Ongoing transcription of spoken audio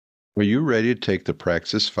Are you ready to take the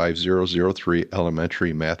Praxis 5003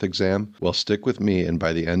 Elementary Math exam? Well, stick with me, and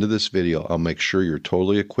by the end of this video, I'll make sure you're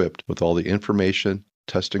totally equipped with all the information,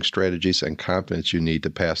 testing strategies, and confidence you need to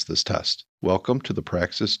pass this test. Welcome to the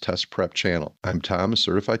Praxis Test Prep channel. I'm Tom, a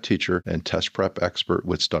certified teacher and test prep expert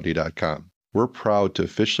with Study.com. We're proud to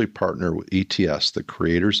officially partner with ETS, the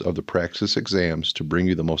creators of the Praxis exams, to bring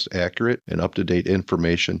you the most accurate and up-to-date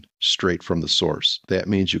information straight from the source. That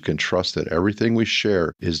means you can trust that everything we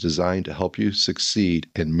share is designed to help you succeed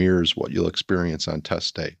and mirrors what you'll experience on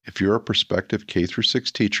test day. If you're a prospective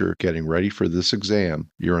K-6 teacher getting ready for this exam,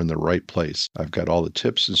 you're in the right place. I've got all the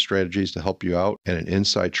tips and strategies to help you out and an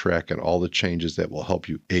inside track on all the changes that will help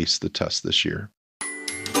you ace the test this year.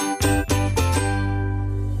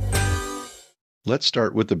 Let's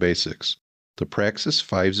start with the basics. The Praxis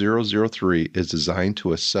 5003 is designed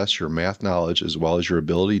to assess your math knowledge as well as your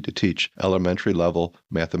ability to teach elementary level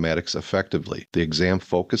mathematics effectively. The exam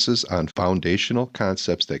focuses on foundational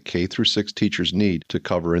concepts that K-6 teachers need to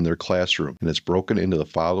cover in their classroom, and it's broken into the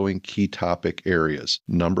following key topic areas: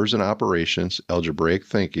 numbers and operations, algebraic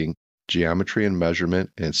thinking, geometry and measurement,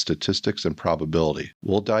 and statistics and probability.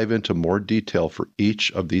 We'll dive into more detail for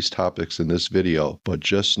each of these topics in this video, but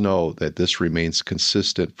just know that this remains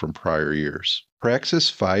consistent from prior years. Praxis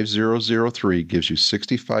 5003 gives you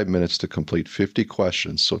 65 minutes to complete 50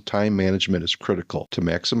 questions, so time management is critical. To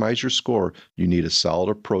maximize your score, you need a solid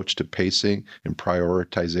approach to pacing and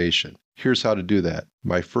prioritization. Here's how to do that.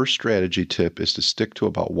 My first strategy tip is to stick to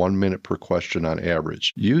about 1 minute per question on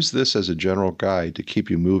average. Use this as a general guide to keep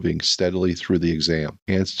you moving steadily through the exam.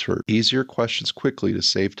 Answer easier questions quickly to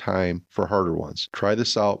save time for harder ones. Try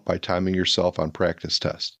this out by timing yourself on practice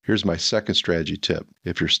tests. Here's my second strategy tip.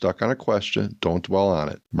 If you're stuck on a question, don't dwell on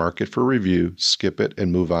it. Mark it for review, skip it,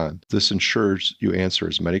 and move on. This ensures you answer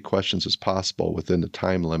as many questions as possible within the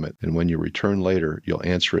time limit, and when you return later, you'll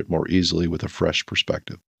answer it more easily with a fresh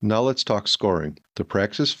perspective. Now let's talk scoring. The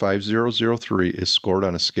Praxis 5003 is scored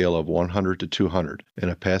on a scale of 100 to 200, and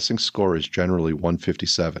a passing score is generally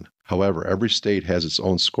 157. However, every state has its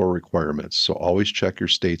own score requirements, so always check your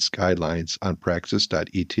state's guidelines on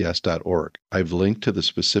praxis.ets.org. I've linked to the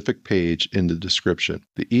specific page in the description.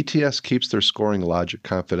 The ETS keeps their scoring logic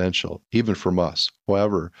confidential, even from us.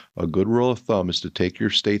 However, a good rule of thumb is to take your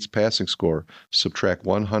state's passing score, subtract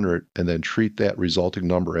 100, and then treat that resulting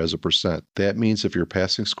number as a percent. That means if your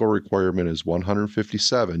passing score requirement is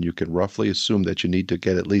 157, you can roughly assume that you need to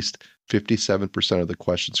get at least 57% of the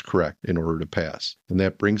questions correct in order to pass. And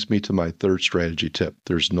that brings me to my third strategy tip.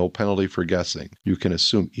 There's no penalty for guessing. You can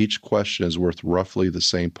assume each question is worth roughly the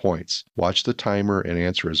same points. Watch the timer and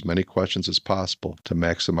answer as many questions as possible to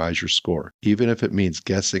maximize your score, even if it means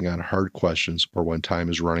guessing on hard questions or when time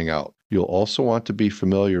is running out. You'll also want to be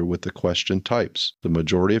familiar with the question types. The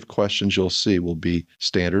majority of questions you'll see will be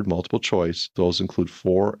standard multiple choice. Those include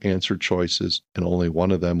 4 answer choices, and only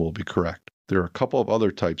one of them will be correct. There are a couple of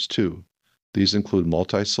other types too. These include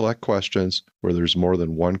multi-select questions where there's more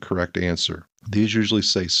than one correct answer. These usually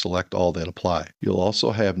say select all that apply. You'll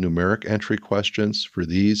also have numeric entry questions. For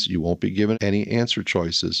these, you won't be given any answer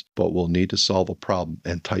choices, but will need to solve a problem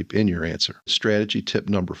and type in your answer. Strategy tip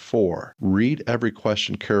number 4, read every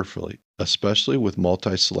question carefully, especially with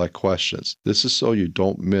multi-select questions. This is so you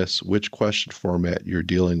don't miss which question format you're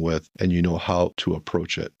dealing with and you know how to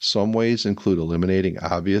approach it. Some ways include eliminating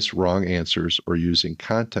obvious wrong answers or using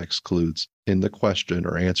context clues in the question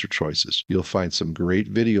or answer choices. You'll find some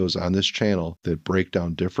great videos on this channel that break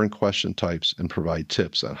down different question types and provide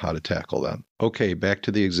tips on how to tackle them. Okay, back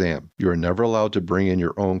to the exam. You are never allowed to bring in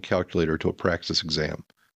your own calculator to a Praxis exam.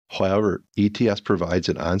 However, ETS provides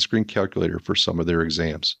an on-screen calculator for some of their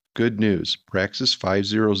exams. Good news, Praxis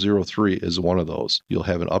 5003 is one of those. You'll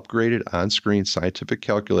have an upgraded on-screen scientific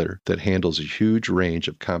calculator that handles a huge range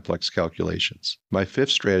of complex calculations. My fifth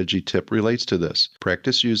strategy tip relates to this.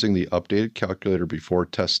 Practice using the updated calculator before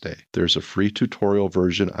test day. There's a free tutorial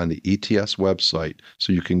version on the ETS website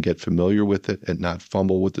so you can get familiar with it and not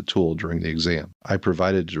fumble with the tool during the exam. I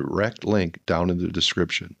provided a direct link down in the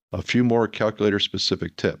description. A few more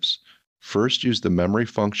calculator-specific tips. First, use the memory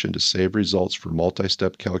function to save results for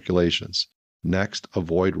multi-step calculations. Next,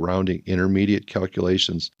 avoid rounding intermediate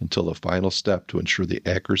calculations until the final step to ensure the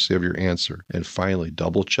accuracy of your answer. And finally,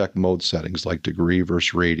 double-check mode settings like degree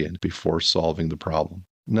versus radian before solving the problem.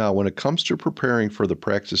 Now, when it comes to preparing for the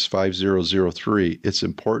Praxis 5003, it's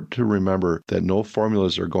important to remember that no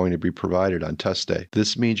formulas are going to be provided on test day.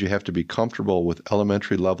 This means you have to be comfortable with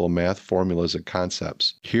elementary level math formulas and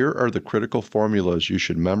concepts. Here are the critical formulas you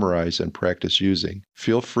should memorize and practice using.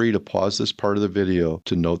 Feel free to pause this part of the video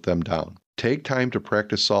to note them down. Take time to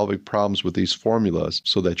practice solving problems with these formulas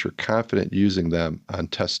so that you're confident using them on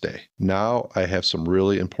test day. Now I have some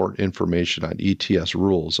really important information on ETS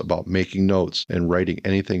rules about making notes and writing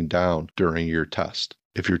anything down during your test.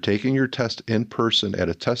 If you're taking your test in person at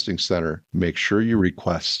a testing center, make sure you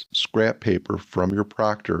request scrap paper from your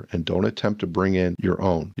proctor and don't attempt to bring in your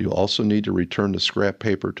own. You'll also need to return the scrap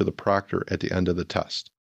paper to the proctor at the end of the test.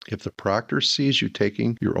 If the proctor sees you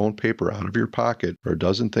taking your own paper out of your pocket or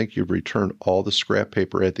doesn't think you've returned all the scrap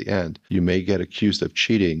paper at the end, you may get accused of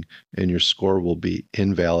cheating and your score will be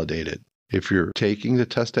invalidated. If you're taking the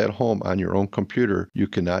test at home on your own computer, you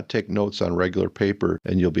cannot take notes on regular paper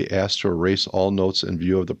and you'll be asked to erase all notes in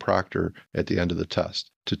view of the proctor at the end of the test.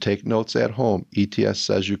 To take notes at home, ETS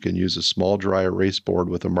says you can use a small dry erase board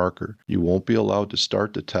with a marker. You won't be allowed to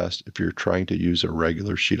start the test if you're trying to use a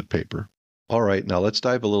regular sheet of paper. All right, now let's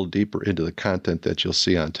dive a little deeper into the content that you'll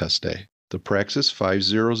see on test day. The Praxis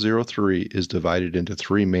 5003 is divided into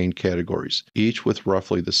 3 main categories, each with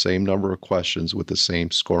roughly the same number of questions with the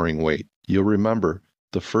same scoring weight. You'll remember,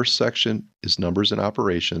 the first section is numbers and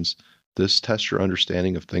operations. This tests your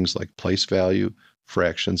understanding of things like place value,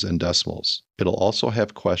 fractions, and decimals. It'll also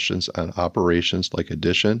have questions on operations like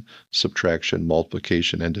addition, subtraction,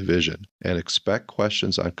 multiplication, and division. And expect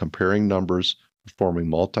questions on comparing numbers, performing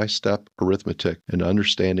multi-step arithmetic, and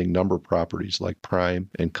understanding number properties like prime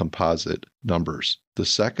and composite numbers. The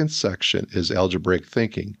second section is algebraic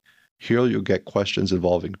thinking. Here you'll get questions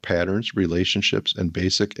involving patterns, relationships, and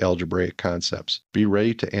basic algebraic concepts. Be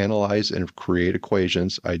ready to analyze and create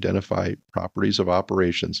equations, identify properties of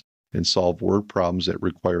operations, and solve word problems that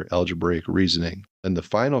require algebraic reasoning. And the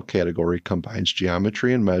final category combines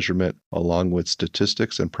geometry and measurement along with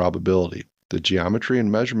statistics and probability. The geometry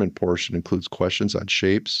and measurement portion includes questions on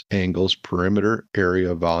shapes, angles, perimeter,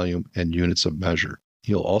 area, volume, and units of measure.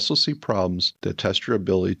 You'll also see problems that test your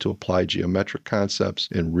ability to apply geometric concepts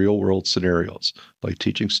in real-world scenarios, like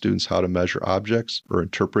teaching students how to measure objects or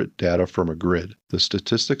interpret data from a grid. The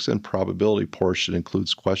statistics and probability portion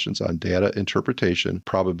includes questions on data interpretation,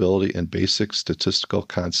 probability, and basic statistical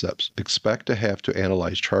concepts. Expect to have to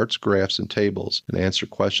analyze charts, graphs, and tables, and answer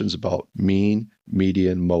questions about mean,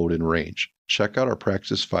 median, mode, and range. Check out our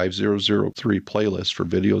Praxis 5003 playlist for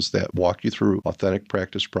videos that walk you through authentic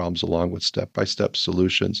practice problems along with step-by-step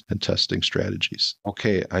solutions and testing strategies.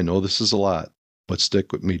 Okay, I know this is a lot, but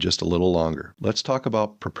stick with me just a little longer. Let's talk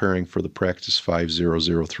about preparing for the Praxis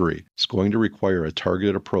 5003. It's going to require a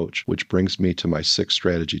targeted approach, which brings me to my 6th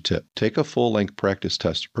strategy tip. Take a full-length practice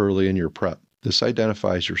test early in your prep. This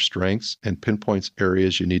identifies your strengths and pinpoints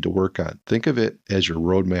areas you need to work on. Think of it as your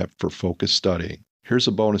roadmap for focused studying. Here's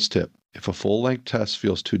a bonus tip. If a full-length test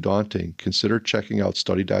feels too daunting, consider checking out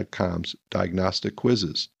Study.com's diagnostic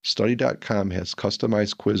quizzes. Study.com has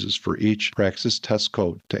customized quizzes for each Praxis test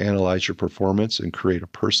code to analyze your performance and create a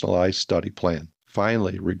personalized study plan.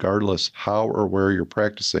 Finally, regardless how or where you're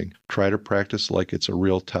practicing, try to practice like it's a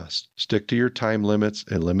real test. Stick to your time limits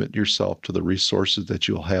and limit yourself to the resources that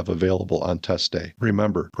you'll have available on test day.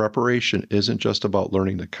 Remember, preparation isn't just about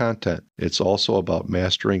learning the content, it's also about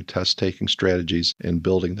mastering test-taking strategies and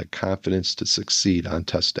building the confidence to succeed on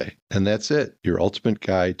test day. And that's it, your ultimate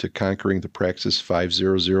guide to conquering the Praxis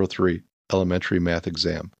 5003 Elementary Math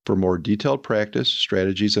exam. For more detailed practice,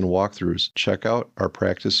 strategies, and walkthroughs, check out our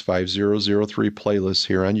Praxis 5003 playlists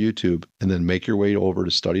here on YouTube, and then make your way over to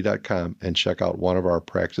Study.com and check out one of our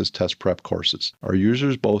practice test prep courses. Our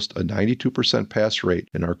users boast a 92% pass rate,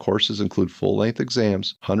 and our courses include full-length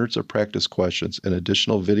exams, hundreds of practice questions, and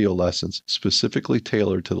additional video lessons specifically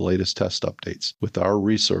tailored to the latest test updates. With our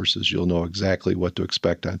resources, you'll know exactly what to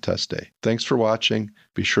expect on test day. Thanks for watching.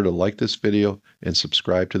 Be sure to like this video and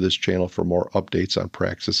subscribe to this channel for more updates on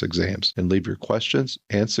Praxis exams, and leave your questions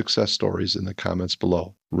and success stories in the comments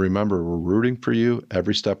below. Remember, we're rooting for you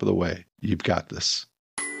every step of the way. You've got this.